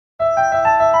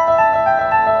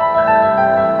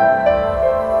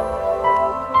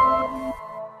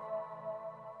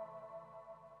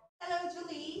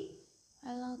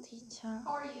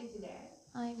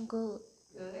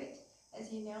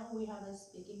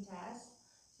reading test.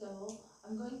 So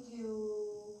I'm going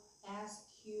to ask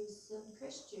you some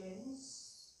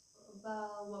questions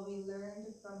about what we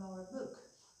learned from our book.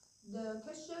 The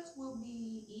questions will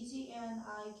be easy and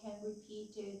I can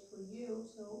repeat it for you.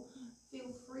 So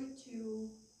feel free to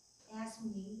ask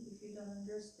me if you don't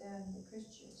understand the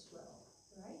questions well.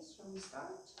 Right? Shall we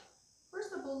start?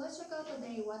 First of all, let's check out the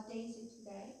day. What day is it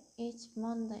today? It's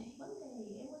Monday.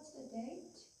 Monday. And what's the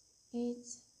date?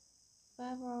 It's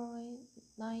February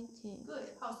 19th. Good.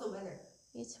 How's the weather?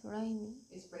 It's rainy.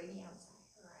 It's raining outside.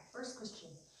 Alright. First question.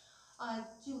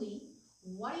 Julie,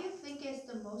 what do you think is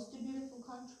the most beautiful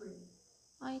country?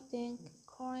 I think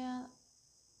Korea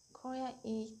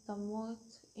is the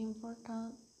most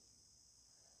important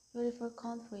beautiful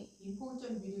country.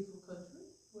 Important beautiful country?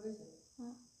 What is it?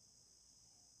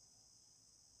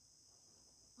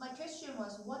 My question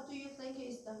was, what do you think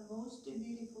is the most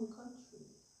beautiful country?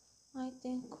 I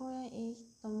think Korea is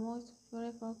the most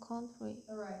beautiful country.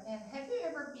 Alright, and have you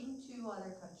ever been to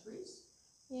other countries?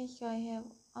 Yes, I have.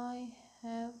 I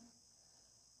have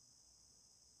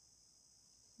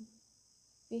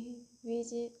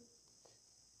visited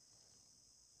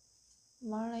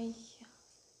Malaysia.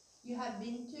 You have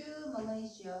been to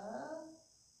Malaysia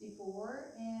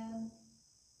before, and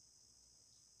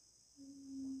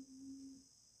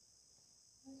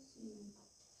let's see.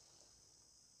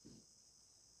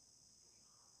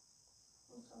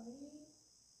 Oh, sorry.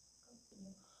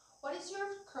 Continue. What is your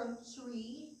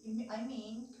country? I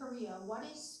mean, Korea. What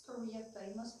is Korea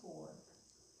famous for?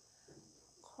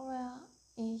 Korea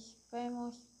is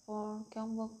famous for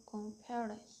Gyeongbokgung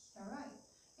Palace. Alright.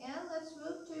 And let's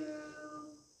move to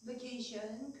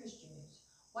vacation questions.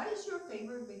 What is your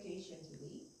favorite vacation,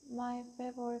 Julie? My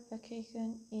favorite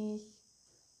vacation is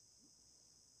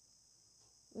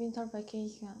winter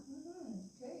vacation.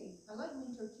 Okay, I like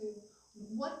winter too.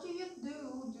 What do you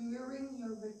do during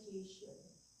your vacation?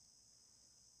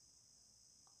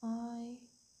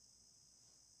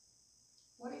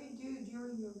 What do you do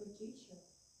during your vacation?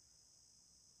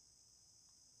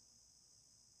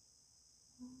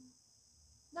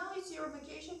 Now it's your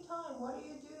vacation time. What do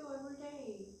you do every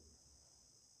day?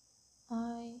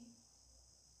 I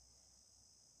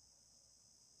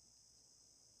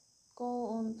go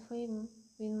on trip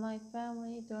with my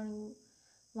family during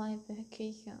my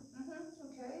vacation.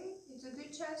 Okay, it's a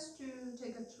good chance to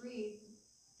take a trip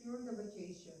during the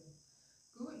vacation.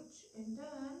 Good. And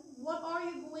then, what are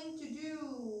you going to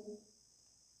do?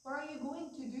 What are you going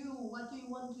to do? What do you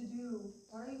want to do?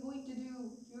 What are you going to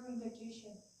do during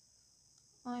vacation?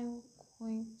 I'm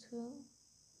going to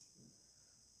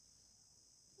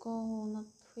go on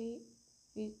a trip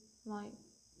with my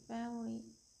family.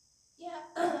 Yeah,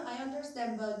 I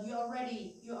understand, but you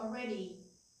already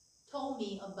told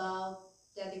me about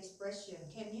that expression.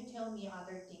 Can you tell me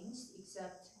other things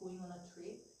except going on a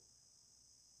trip?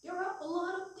 There are a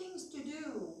lot of things to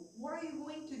do. What are you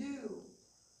going to do?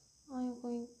 I'm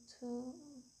going to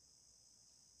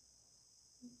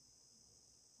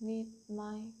meet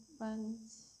my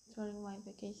friends during my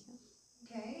vacation.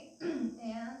 Okay,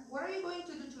 and what are you going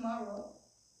to do tomorrow?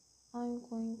 I'm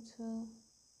going to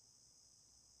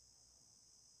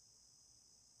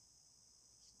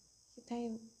stay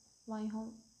at my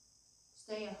home.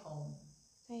 Stay at home.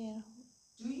 Stay at home.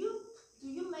 Do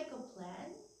you make a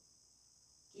plan?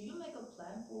 Do you make a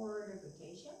plan for the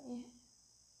vacation? Yeah.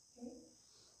 Okay.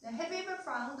 Now, have you ever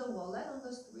found a wallet on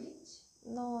the street?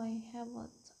 No, I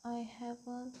haven't. I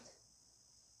haven't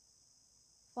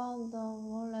found the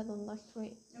wallet on the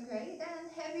street. Okay, then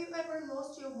have you ever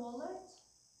lost your wallet?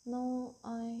 No,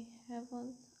 I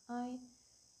haven't. I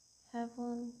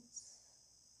haven't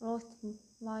lost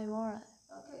my wallet.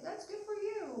 Okay, that's good for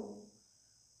you.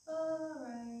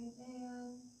 Alright,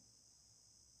 and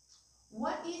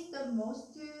what is the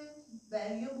most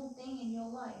valuable thing in your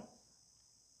life?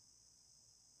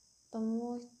 The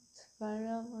most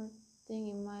valuable thing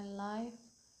in my life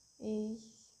is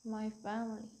my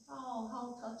family. Oh,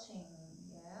 how touching,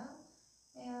 yeah.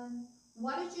 And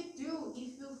what did you do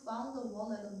if you found the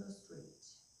wallet on the street?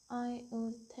 I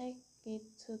would take it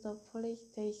to the police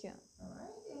station.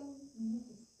 Alright, and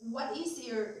what is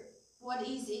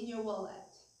in your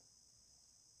wallet?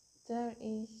 There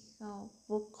is a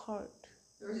book card.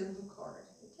 There's a book card.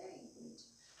 Okay, good.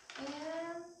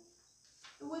 And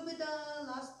will be the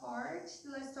last part.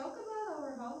 Let's talk about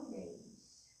our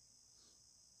holidays.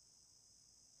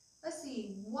 Let's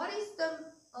see. What is the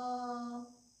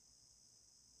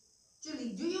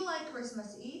Julie? Do you like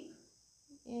Christmas Eve?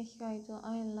 Yes, I do.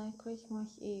 I like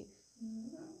Christmas Eve.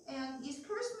 And is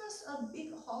Christmas a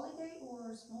big holiday or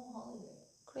a small holiday?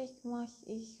 Christmas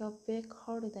is a big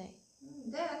holiday.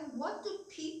 Then, what do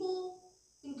people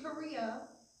in Korea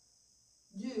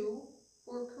do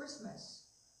for Christmas?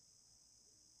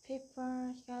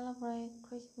 People celebrate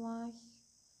Christmas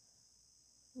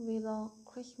with a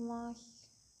Christmas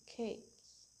cake.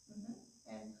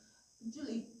 And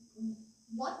Julie,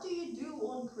 what do you do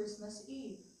on Christmas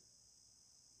Eve?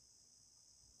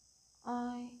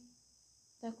 I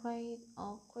decorate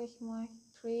a Christmas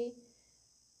tree.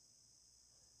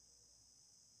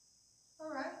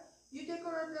 Alright, you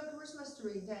decorate the Christmas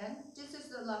tree. Then, this is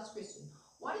the last question.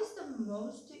 What is the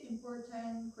most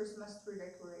important Christmas tree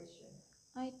decoration?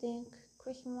 I think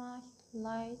Christmas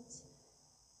lights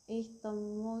is the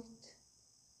most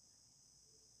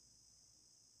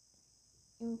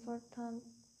important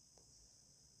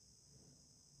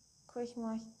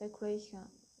Christmas decoration.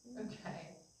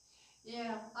 Okay.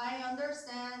 Yeah, I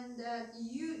understand that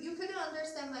you couldn't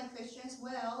understand my questions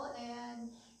well, and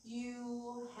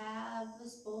you have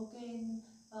spoken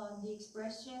the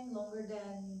expression longer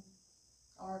than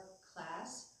our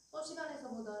class.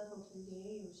 시간에서보다 더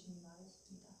길게 열심히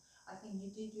말했습니다. I think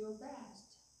you did your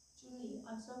best. Julie,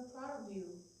 I'm so proud of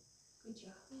you. Good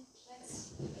job.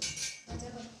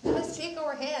 Let's shake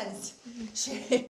our hands. Shake.